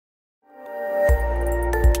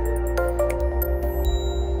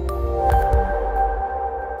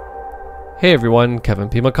Hey everyone, Kevin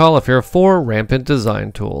P. McAuliffe here for Rampant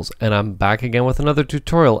Design Tools, and I'm back again with another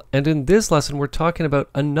tutorial. And in this lesson, we're talking about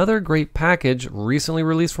another great package recently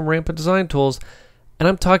released from Rampant Design Tools, and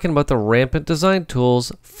I'm talking about the Rampant Design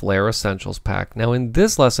Tools Flare Essentials Pack. Now in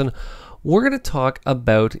this lesson, we're going to talk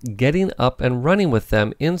about getting up and running with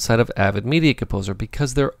them inside of Avid Media Composer,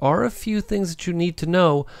 because there are a few things that you need to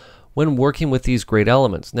know when working with these great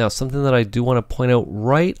elements. Now, something that I do want to point out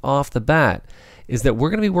right off the bat is that we're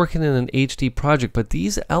going to be working in an HD project, but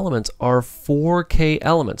these elements are 4K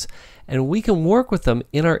elements, and we can work with them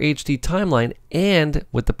in our HD timeline. And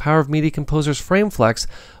with the power of Media Composer's Frame Flex,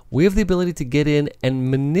 we have the ability to get in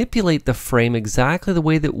and manipulate the frame exactly the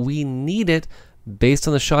way that we need it based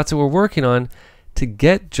on the shots that we're working on to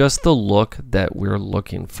get just the look that we're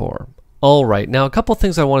looking for. Alright, now a couple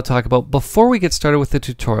things I want to talk about before we get started with the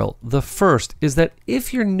tutorial. The first is that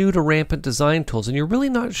if you're new to Rampant Design Tools and you're really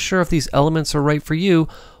not sure if these elements are right for you,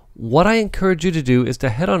 what I encourage you to do is to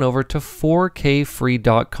head on over to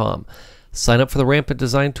 4kfree.com. Sign up for the Rampant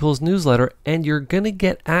Design Tools newsletter, and you're going to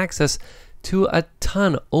get access to a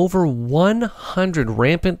ton, over 100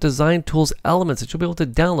 Rampant Design Tools elements that you'll be able to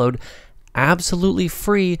download absolutely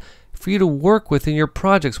free for you to work with in your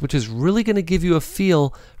projects, which is really going to give you a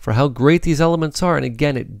feel for how great these elements are. And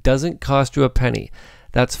again, it doesn't cost you a penny.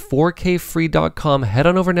 That's 4kfree.com. Head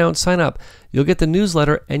on over now and sign up. You'll get the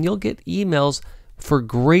newsletter and you'll get emails for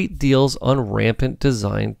great deals on Rampant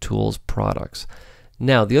Design Tools products.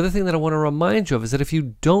 Now, the other thing that I want to remind you of is that if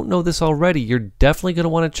you don't know this already, you're definitely going to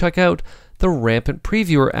want to check out the Rampant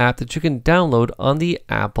Previewer app that you can download on the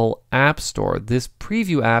Apple App Store. This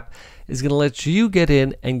preview app is going to let you get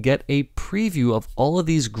in and get a preview of all of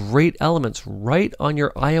these great elements right on your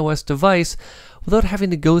iOS device without having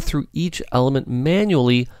to go through each element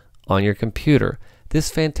manually on your computer. This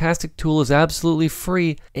fantastic tool is absolutely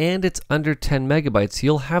free and it's under 10 megabytes.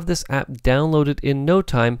 You'll have this app downloaded in no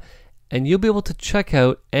time, and you'll be able to check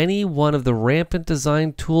out any one of the Rampant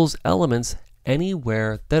Design Tools elements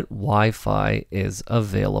anywhere that Wi-Fi is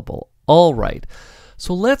available. All right,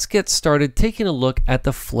 so let's get started taking a look at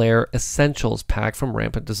the Flare Essentials pack from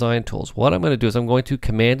Rampant Design Tools. What I'm going to do is I'm going to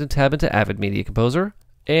Command and Tab into Avid Media Composer,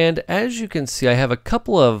 and as you can see, I have a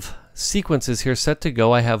couple of sequences here set to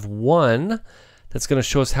go. I have one that's going to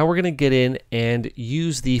show us how we're going to get in and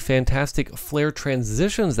use the fantastic flare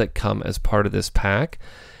transitions that come as part of this pack.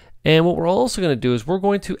 And what we're also going to do is we're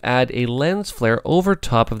going to add a lens flare over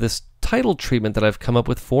top of this title treatment that I've come up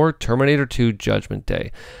with for Terminator 2 Judgment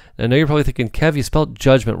Day. Now, I know you're probably thinking, Kev, you spelled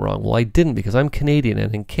judgment wrong. Well, I didn't, because I'm Canadian,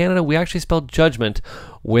 and in Canada we actually spell judgment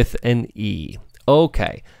with an E.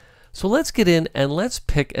 Okay, so let's get in and let's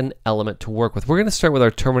pick an element to work with. We're going to start with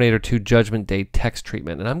our Terminator 2 Judgment Day text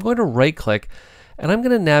treatment, and I'm going to right click and I'm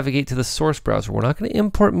going to navigate to the source browser. We're not going to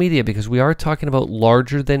import media because we are talking about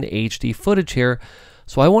larger than HD footage here.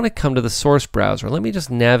 So I want to come to the source browser. Let me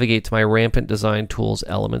just navigate to my Rampant Design Tools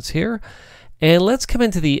elements here, and let's come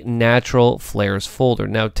into the Natural Flares folder.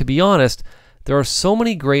 Now, to be honest, there are so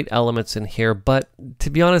many great elements in here, but to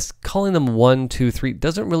be honest, calling them 1, 2, 3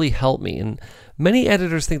 doesn't really help me. And many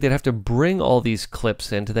editors think they'd have to bring all these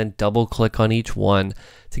clips in to then double click on each one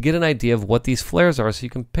to get an idea of what these flares are, so you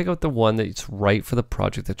can pick out the one that's right for the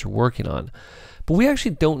project that you're working on. But we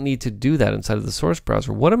actually don't need to do that inside of the source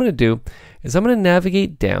browser. What I'm going to do is I'm going to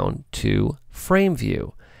navigate down to Frame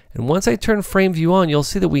View. And once I turn Frame View on, you'll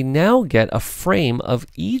see that we now get a frame of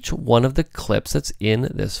each one of the clips that's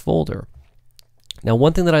in this folder. Now,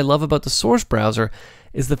 one thing that I love about the source browser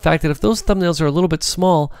is the fact that if those thumbnails are a little bit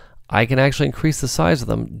small, I can actually increase the size of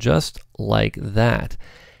them just like that.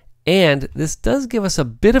 And this does give us a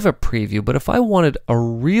bit of a preview, but if I wanted a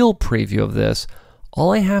real preview of this,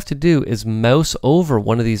 all I have to do is mouse over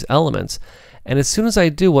one of these elements, and as soon as I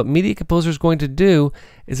do, what Media Composer is going to do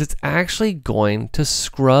is it's actually going to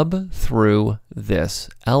scrub through this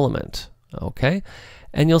element, okay?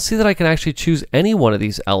 And you'll see that I can actually choose any one of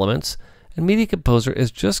these elements, and Media Composer is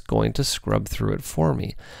just going to scrub through it for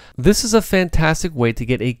me. This is a fantastic way to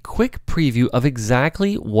get a quick preview of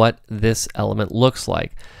exactly what this element looks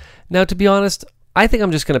like. Now, to be honest, I think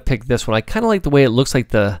I'm just going to pick this one. I kind of like the way it looks like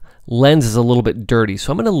the lens is a little bit dirty.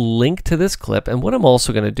 So I'm going to link to this clip, and what I'm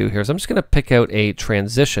also going to do here is I'm just going to pick out a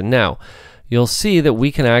transition. Now, you'll see that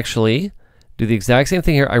we can actually do the exact same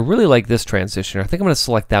thing here. I really like this transition. I think I'm going to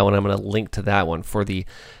select that one. I'm going to link to that one for the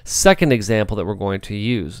second example that we're going to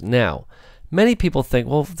use. Now, many people think,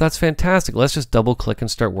 well, that's fantastic. Let's just double click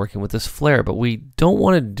and start working with this flare. But we don't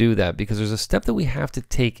want to do that because there's a step that we have to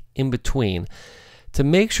take in between to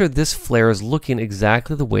make sure this flare is looking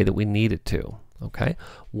exactly the way that we need it to. Okay,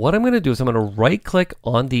 what I'm going to do is I'm going to right click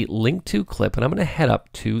on the link to clip, and I'm going to head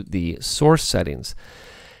up to the source settings.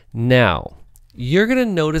 Now, you're going to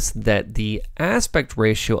notice that the aspect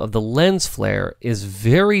ratio of the lens flare is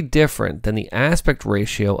very different than the aspect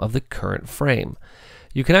ratio of the current frame.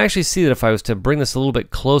 You can actually see that if I was to bring this a little bit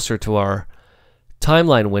closer to our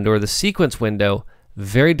timeline window or the sequence window,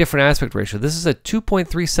 very different aspect ratio. This is a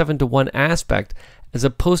 2.37 to 1 aspect as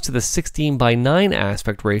opposed to the 16:9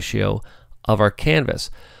 aspect ratio of our canvas.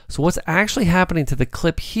 So what's actually happening to the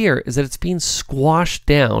clip here is that it's being squashed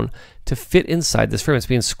down to fit inside this frame. It's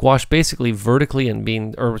being squashed basically vertically and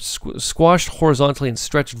squashed horizontally and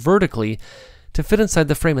stretched vertically to fit inside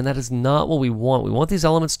the frame, and that is not what we want. We want these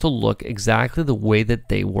elements to look exactly the way that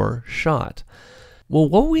they were shot. Well,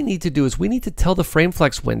 what we need to do is we need to tell the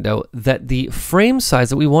FrameFlex window that the frame size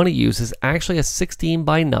that we want to use is actually a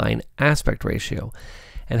 16:9 aspect ratio.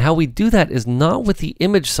 And how we do that is not with the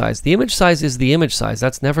image size. The image size is the image size.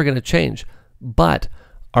 That's never going to change. But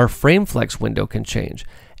our FrameFlex window can change.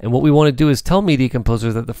 And what we want to do is tell Media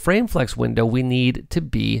Composer that the FrameFlex window we need to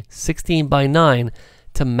be 16:9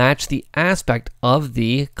 to match the aspect of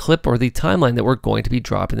the clip or the timeline that we're going to be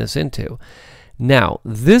dropping this into. Now,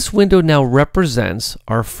 this window now represents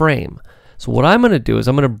our frame. So what I'm going to do is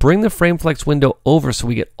I'm going to bring the FrameFlex window over so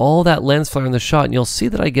we get all that lens flare in the shot, and you'll see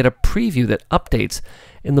that I get a preview that updates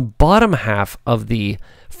in the bottom half of the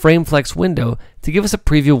FrameFlex window to give us a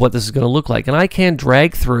preview of what this is going to look like. And I can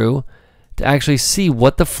drag through to actually see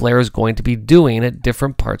what the flare is going to be doing at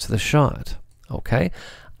different parts of the shot. Okay?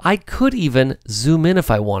 I could even zoom in if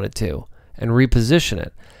I wanted to and reposition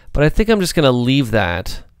it, but I think I'm just going to leave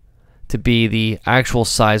that to be the actual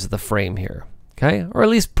size of the frame here, okay? Or at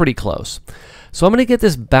least pretty close. So I'm going to get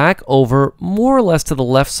this back over more or less to the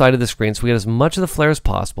left side of the screen so we get as much of the flare as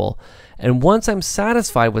possible. And once I'm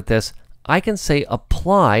satisfied with this, I can say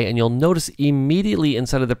apply, and you'll notice immediately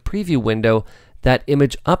inside of the preview window that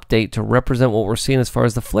image update to represent what we're seeing as far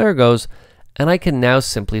as the flare goes, and I can now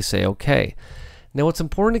simply say okay. Now, what's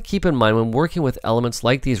important to keep in mind when working with elements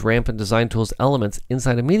like these Rampant Design Tools elements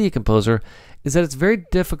inside a Media Composer is that it's very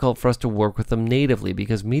difficult for us to work with them natively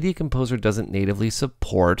because Media Composer doesn't natively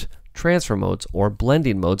support transfer modes or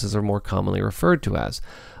blending modes as they're more commonly referred to as.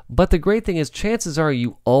 But the great thing is chances are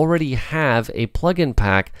you already have a plugin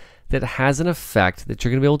pack that has an effect that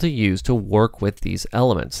you're going to be able to use to work with these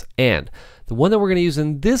elements. And the one that we're going to use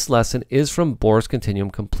in this lesson is from Boris Continuum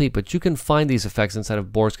Complete, but you can find these effects inside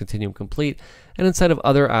of Boris Continuum Complete and inside of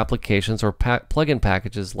other applications or plugin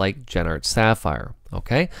packages like GenArt Sapphire.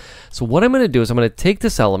 Okay, so what I'm going to do is I'm going to take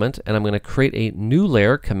this element and I'm going to create a new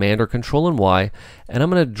layer, Command or Control and Y, and I'm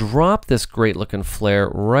going to drop this great looking flare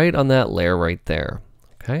right on that layer right there.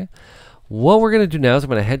 Okay, what we're going to do now is I'm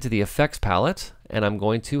going to head to the Effects palette and I'm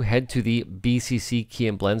going to head to the BCC Key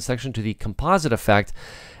and Blend section to the Composite Effect,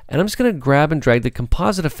 and I'm just going to grab and drag the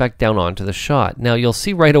Composite Effect down onto the shot. Now you'll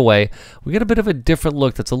see right away we get a bit of a different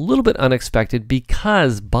look that's a little bit unexpected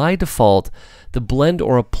because by default the blend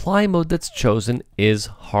or apply mode that's chosen is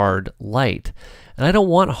hard light. And I don't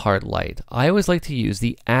want hard light. I always like to use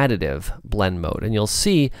the additive blend mode, and you'll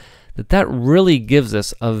see that that really gives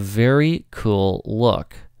us a very cool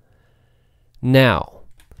look. Now,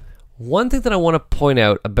 one thing that I want to point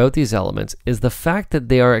out about these elements is the fact that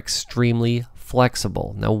they are extremely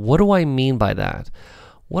flexible. Now, what do I mean by that?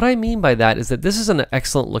 What I mean by that is that this is an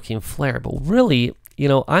excellent looking flare, but really, you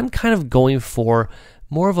know, I'm kind of going for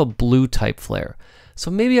more of a blue type flare. So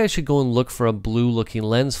maybe I should go and look for a blue looking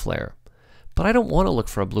lens flare. But I don't want to look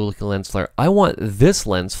for a blue looking lens flare. I want this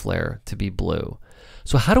lens flare to be blue.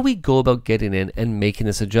 So how do we go about getting in and making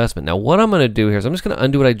this adjustment? Now what I'm going to do here is I'm just going to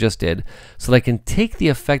undo what I just did so that I can take the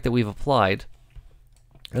effect that we've applied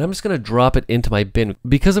and I'm just going to drop it into my bin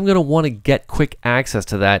because I'm going to want to get quick access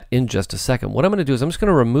to that in just a second. What I'm going to do is I'm just going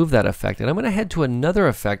to remove that effect and I'm going to head to another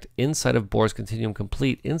effect inside of Boris Continuum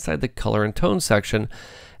Complete inside the Color and Tone section,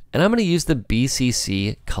 and I'm going to use the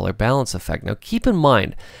BCC Color Balance effect. Now keep in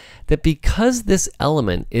mind that because this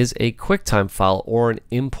element is a QuickTime file or an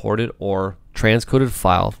imported or transcoded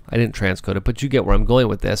file, I didn't transcode it, but you get where I'm going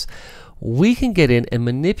with this, we can get in and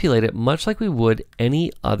manipulate it much like we would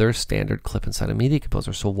any other standard clip inside a Media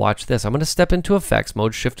Composer. So watch this. I'm going to step into effects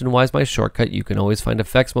mode. Shift and Y is my shortcut. You can always find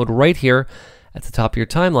effects mode right here at the top of your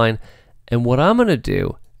timeline. And what I'm going to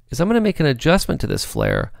do is I'm going to make an adjustment to this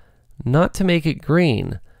flare, not to make it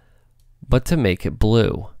green, but to make it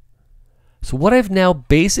blue. So what I've now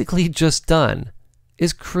basically just done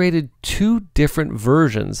is created two different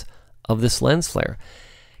versions of this lens flare.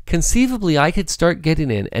 Conceivably, I could start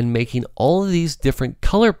getting in and making all of these different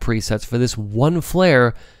color presets for this one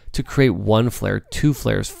flare to create one flare, two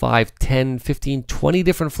flares, 5, 10, 15, 20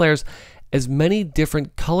 different flares, as many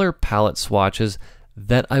different color palette swatches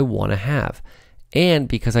that I want to have. And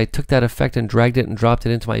because I took that effect and dragged it and dropped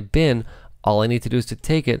it into my bin, all I need to do is to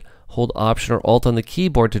take it, hold Option or Alt on the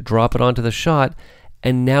keyboard to drop it onto the shot,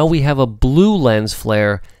 and now we have a blue lens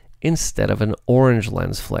flare instead of an orange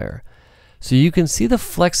lens flare. So you can see the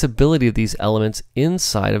flexibility of these elements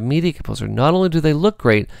inside of Media Composer. Not only do they look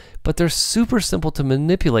great, but they're super simple to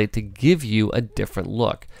manipulate to give you a different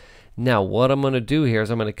look. Now what I'm going to do here is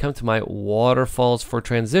I'm going to come to my waterfalls for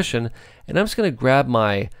transition, and I'm just going to grab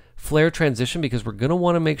my flare transition because we're going to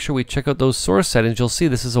want to make sure we check out those source settings. You'll see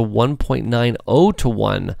this is a 1.90 to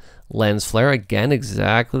 1 lens flare. Again,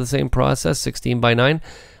 exactly the same process, 16 by 9.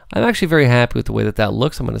 I'm actually very happy with the way that that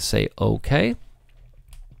looks. I'm going to say OK.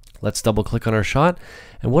 Let's double click on our shot.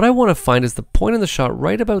 And what I want to find is the point in the shot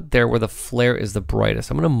right about there where the flare is the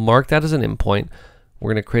brightest. I'm going to mark that as an in point.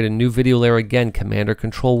 We're going to create a new video layer again, Command or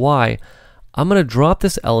Control Y. I'm going to drop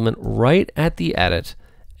this element right at the edit,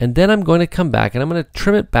 and then I'm going to come back and I'm going to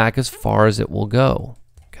trim it back as far as it will go.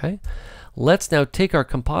 Okay. Let's now take our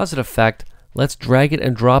composite effect. Let's drag it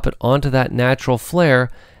and drop it onto that natural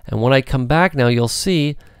flare. And when I come back now, you'll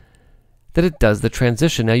see that it does the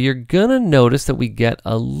transition. Now you're gonna notice that we get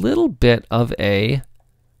a little bit of a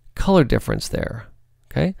color difference there.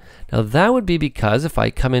 Okay. Now that would be because if I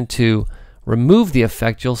come into remove the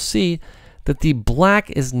effect, you'll see that the black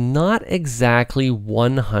is not exactly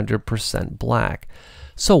 100% black.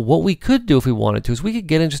 So what we could do if we wanted to is we could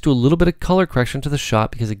get in and just do a little bit of color correction to the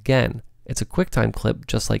shot, because again, it's a QuickTime clip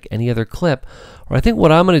just like any other clip. Or I think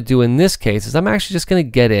what I'm going to do in this case is I'm actually just going to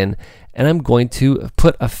get in and I'm going to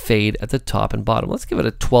put a fade at the top and bottom. Let's give it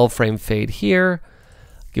a 12 frame fade here,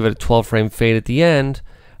 give it a 12 frame fade at the end,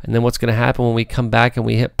 and then what's going to happen when we come back and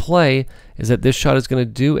we hit play is that this shot is going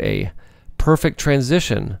to do a perfect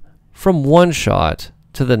transition from one shot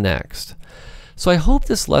to the next. So I hope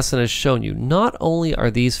this lesson has shown you not only are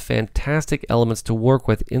these fantastic elements to work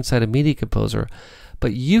with inside a Media Composer,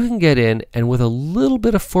 but you can get in and with a little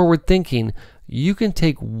bit of forward thinking, you can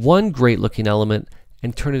take one great looking element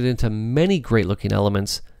and turn it into many great looking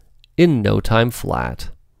elements in no time flat.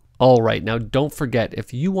 Alright, now don't forget,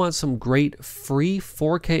 if you want some great free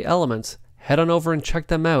 4K elements, head on over and check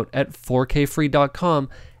them out at 4kfree.com,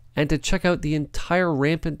 and to check out the entire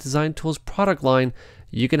Rampant Design Tools product line,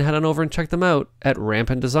 you can head on over and check them out at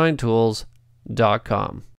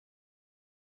rampantdesigntools.com.